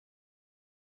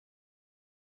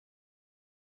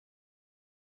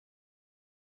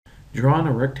Drawing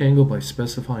a rectangle by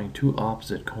specifying two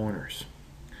opposite corners.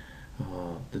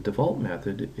 The default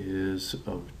method is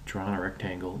of drawing a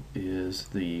rectangle is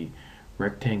the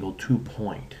rectangle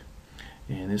 2-point,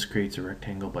 and this creates a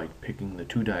rectangle by picking the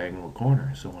two diagonal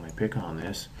corners. So when I pick on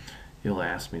this, it'll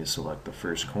ask me to select the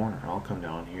first corner. I'll come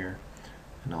down here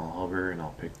and I'll hover and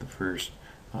I'll pick the first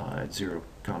at 0,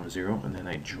 0, and then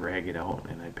I drag it out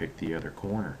and I pick the other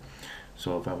corner.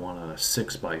 So if I want a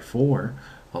 6 by 4,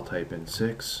 I'll type in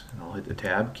 6 and I'll hit the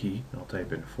tab key and I'll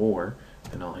type in 4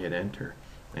 and I'll hit enter,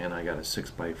 and I got a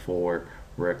 6 by 4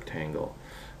 rectangle.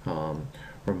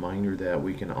 Reminder that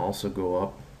we can also go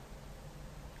up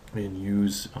and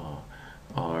use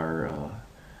our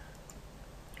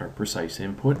precise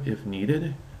input if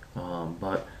needed,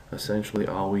 but essentially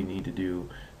all we need to do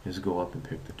is go up and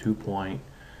pick the 2-point,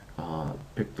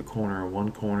 pick the corner,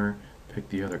 one corner, pick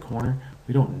the other corner.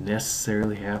 We don't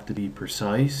necessarily have to be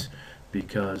precise,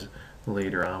 because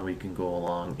later on we can go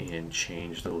along and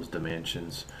change those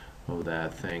dimensions of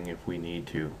that thing if we need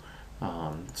to.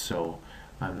 So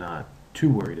I'm not too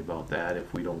worried about that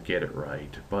if we don't get it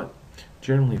right, but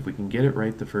generally if we can get it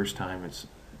right the first time, it's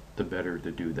the better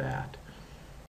to do that.